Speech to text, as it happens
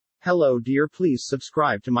Hello dear, please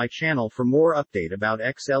subscribe to my channel for more update about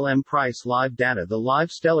XLM price live data. The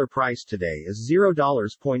live Stellar price today is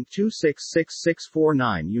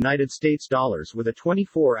 $0.266649 United States dollars with a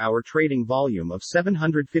 24-hour trading volume of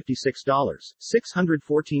 $756,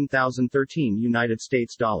 614,013 United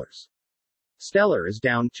States dollars. Stellar is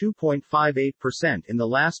down 2.58% in the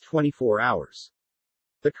last 24 hours.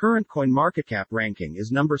 The current CoinMarketCap ranking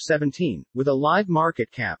is number 17, with a live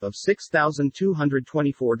market cap of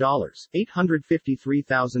 $6,224,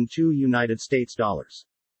 853,002 United States dollars.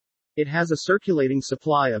 It has a circulating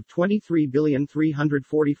supply of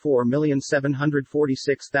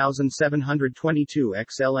 23,344,746,722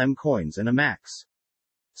 XLM coins and a max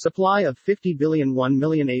supply of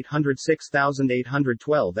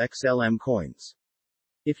 50,001,806,812 XLM coins.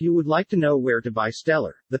 If you would like to know where to buy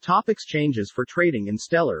Stellar, the top exchanges for trading in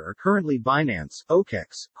Stellar are currently Binance,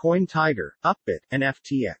 OKEx, CoinTiger, Upbit, and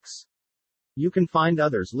FTX. You can find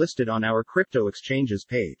others listed on our crypto exchanges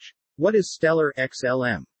page. What is Stellar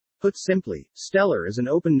XLM? Put simply, Stellar is an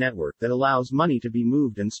open network that allows money to be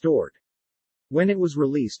moved and stored. When it was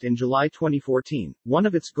released in July 2014, one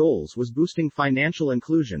of its goals was boosting financial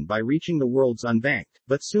inclusion by reaching the world's unbanked,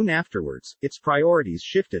 but soon afterwards, its priorities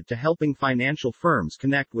shifted to helping financial firms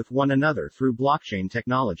connect with one another through blockchain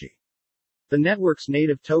technology. The network's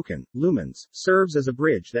native token, Lumens, serves as a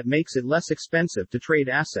bridge that makes it less expensive to trade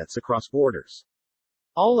assets across borders.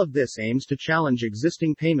 All of this aims to challenge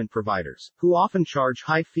existing payment providers, who often charge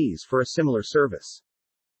high fees for a similar service.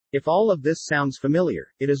 If all of this sounds familiar,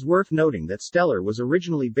 it is worth noting that Stellar was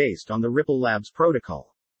originally based on the Ripple Labs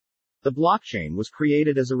protocol. The blockchain was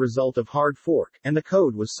created as a result of hard fork, and the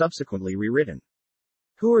code was subsequently rewritten.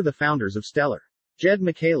 Who are the founders of Stellar? Jed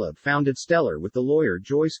McCaleb founded Stellar with the lawyer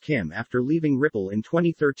Joyce Kim after leaving Ripple in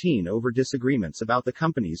 2013 over disagreements about the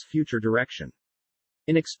company's future direction.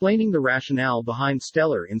 In explaining the rationale behind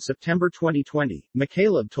Stellar in September 2020,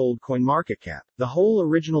 McCaleb told CoinMarketCap, "The whole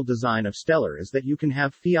original design of Stellar is that you can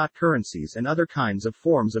have fiat currencies and other kinds of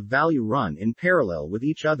forms of value run in parallel with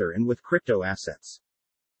each other and with crypto assets.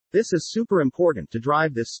 This is super important to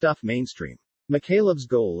drive this stuff mainstream." McCaleb's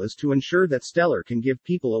goal is to ensure that Stellar can give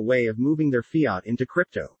people a way of moving their fiat into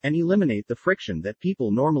crypto, and eliminate the friction that people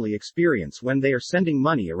normally experience when they are sending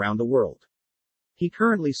money around the world. He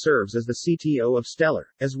currently serves as the CTO of Stellar,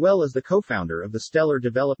 as well as the co-founder of the Stellar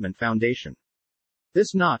Development Foundation.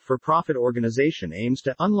 This not-for-profit organization aims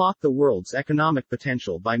to unlock the world's economic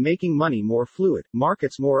potential by making money more fluid,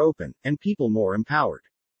 markets more open, and people more empowered.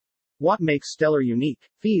 What makes Stellar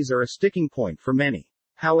unique? Fees are a sticking point for many.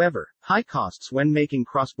 However, high costs when making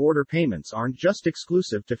cross-border payments aren't just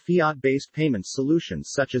exclusive to fiat-based payment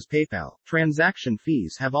solutions such as PayPal. Transaction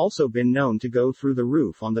fees have also been known to go through the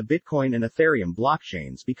roof on the Bitcoin and Ethereum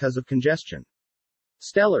blockchains because of congestion.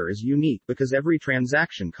 Stellar is unique because every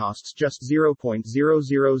transaction costs just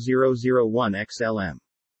 0.00001 XLM.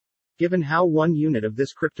 Given how one unit of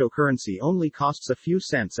this cryptocurrency only costs a few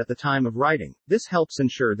cents at the time of writing, this helps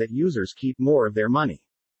ensure that users keep more of their money.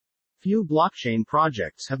 Few blockchain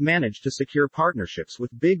projects have managed to secure partnerships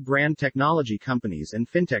with big brand technology companies and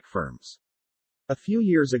fintech firms. A few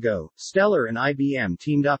years ago, Stellar and IBM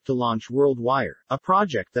teamed up to launch WorldWire, a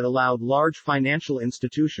project that allowed large financial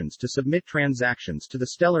institutions to submit transactions to the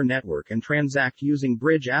Stellar network and transact using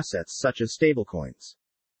bridge assets such as stablecoins.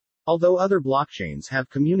 Although other blockchains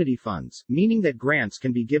have community funds, meaning that grants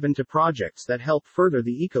can be given to projects that help further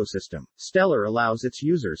the ecosystem, Stellar allows its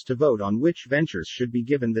users to vote on which ventures should be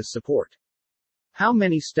given this support. How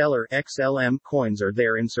many Stellar XLM coins are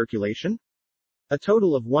there in circulation? A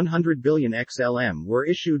total of 100 billion XLM were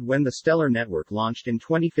issued when the Stellar network launched in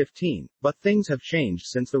 2015, but things have changed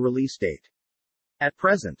since the release date. At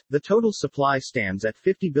present, the total supply stands at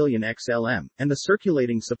 50 billion XLM, and the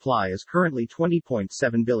circulating supply is currently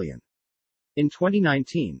 20.7 billion. In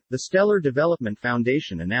 2019, the Stellar Development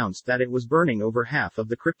Foundation announced that it was burning over half of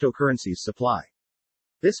the cryptocurrency's supply.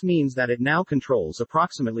 This means that it now controls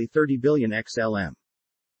approximately 30 billion XLM.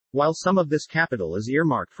 While some of this capital is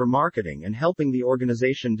earmarked for marketing and helping the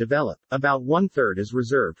organization develop, about one-third is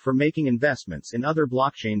reserved for making investments in other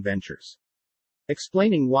blockchain ventures.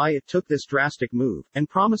 Explaining why it took this drastic move, and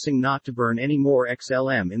promising not to burn any more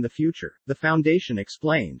XLM in the future, the foundation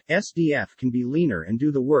explained, SDF can be leaner and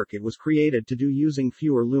do the work it was created to do using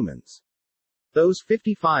fewer lumens. Those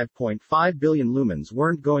 55.5 billion lumens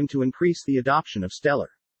weren't going to increase the adoption of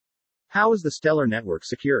Stellar. How is the Stellar network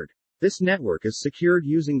secured? This network is secured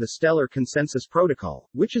using the Stellar Consensus Protocol,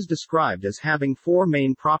 which is described as having four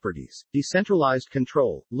main properties: decentralized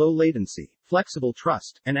control, low latency, flexible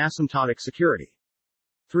trust, and asymptotic security.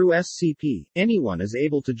 Through SCP, anyone is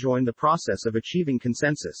able to join the process of achieving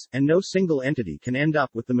consensus, and no single entity can end up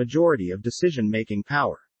with the majority of decision-making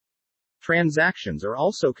power. Transactions are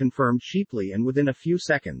also confirmed cheaply and within a few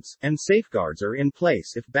seconds, and safeguards are in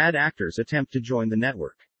place if bad actors attempt to join the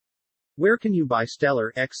network. Where can you buy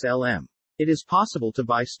Stellar XLM? It is possible to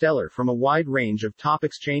buy Stellar from a wide range of top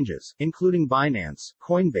exchanges, including Binance,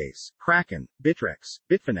 Coinbase, Kraken, Bittrex,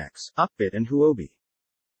 Bitfinex, Upbit and Huobi.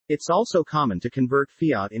 It's also common to convert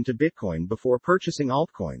fiat into Bitcoin before purchasing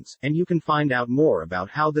altcoins, and you can find out more about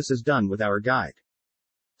how this is done with our guide.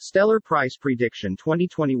 Stellar Price Prediction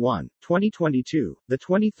 2021-2022, the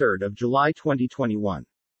 23rd of July 2021.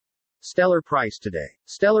 Stellar Price today.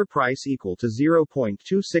 Stellar Price equal to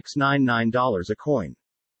 $0.2699 a coin.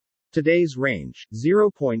 Today's range,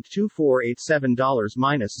 $0.2487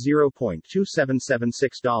 minus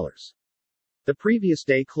 $0.2776. The previous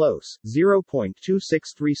day close,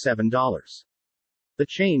 $0.2637. The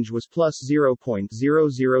change was plus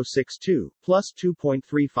 0.0062, plus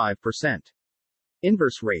 2.35%.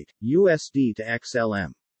 Inverse rate, USD to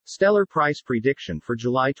XLM. Stellar Price Prediction for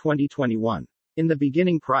July 2021. In the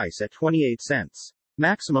beginning price at 28 cents.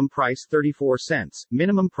 Maximum price 34 cents,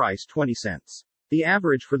 minimum price 20 cents. The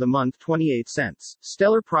average for the month 28 cents.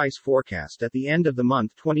 Stellar Price Forecast at the end of the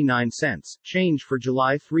month 29 cents. Change for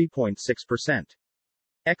July 3.6%.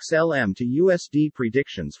 XLM to USD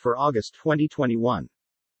predictions for August 2021.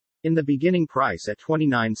 In the beginning price at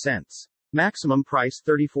 29 cents. Maximum price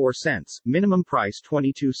 34 cents, minimum price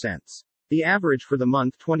 22 cents. The average for the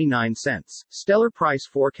month 29 cents. Stellar Price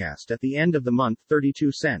Forecast at the end of the month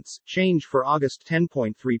 32 cents. Change for August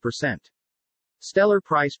 10.3%. Stellar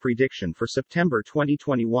Price Prediction for September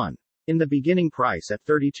 2021. In the beginning price at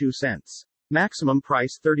 32 cents. Maximum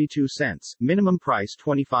price 32 cents, minimum price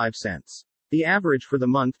 25 cents. The average for the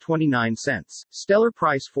month 29 cents. Stellar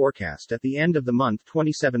Price Forecast at the end of the month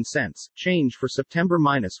 27 cents. Change for September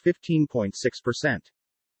minus 15.6%.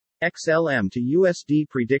 XLM to USD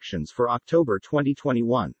predictions for October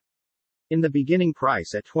 2021. In the beginning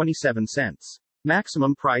price at 27 cents.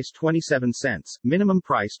 Maximum price 27 cents, minimum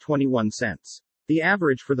price 21 cents. The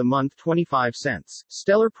average for the month 25 cents.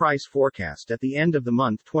 Stellar Price Forecast at the end of the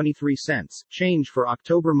month 23 cents. Change for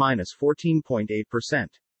October minus 14.8%.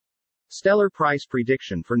 Stellar Price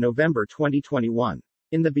Prediction for November 2021.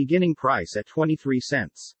 In the beginning price at 23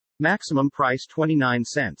 cents. Maximum price 29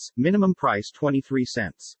 cents, minimum price 23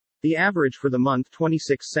 cents. The average for the month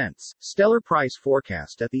 26 cents. Stellar Price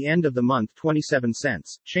Forecast at the end of the month 27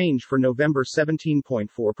 cents. Change for November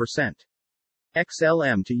 17.4%.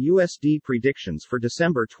 XLM to USD predictions for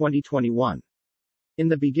December 2021. In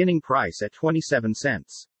the beginning price at 27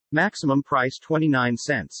 cents. Maximum price 29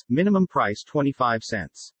 cents, minimum price 25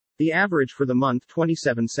 cents. The average for the month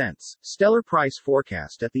 27 cents. Stellar Price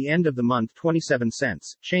Forecast at the end of the month 27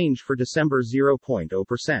 cents. Change for December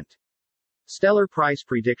 0.0%. Stellar Price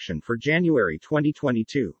Prediction for January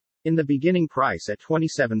 2022. In the beginning price at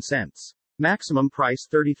 27 cents. Maximum price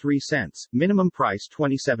 33 cents, minimum price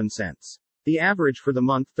 27 cents. The average for the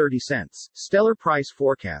month 30 cents. Stellar Price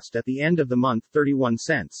Forecast at the end of the month 31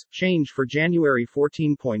 cents. Change for January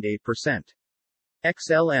 14.8%.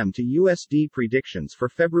 XLM to USD predictions for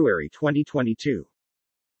February 2022.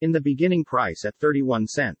 In the beginning price at 31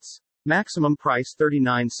 cents. Maximum price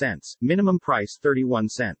 39 cents, minimum price 31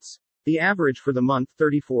 cents. The average for the month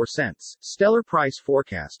 34 cents. Stellar Price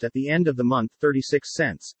Forecast at the end of the month 36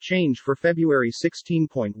 cents. Change for February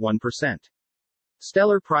 16.1%.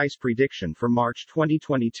 Stellar Price Prediction for March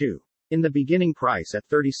 2022. In the beginning price at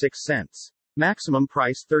 36 cents. Maximum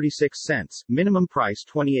price 36 cents, minimum price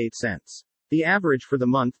 28 cents. The average for the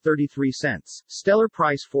month 33 cents. Stellar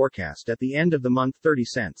Price Forecast at the end of the month 30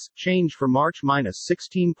 cents. Change for March minus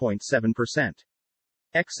 16.7%.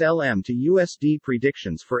 XLM to USD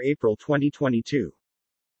predictions for April 2022.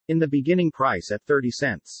 In the beginning price at 30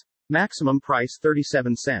 cents. Maximum price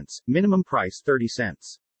 37 cents, minimum price 30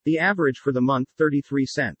 cents. The average for the month 33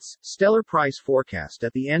 cents. Stellar Price Forecast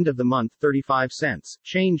at the end of the month 35 cents.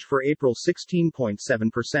 Change for April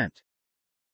 16.7%.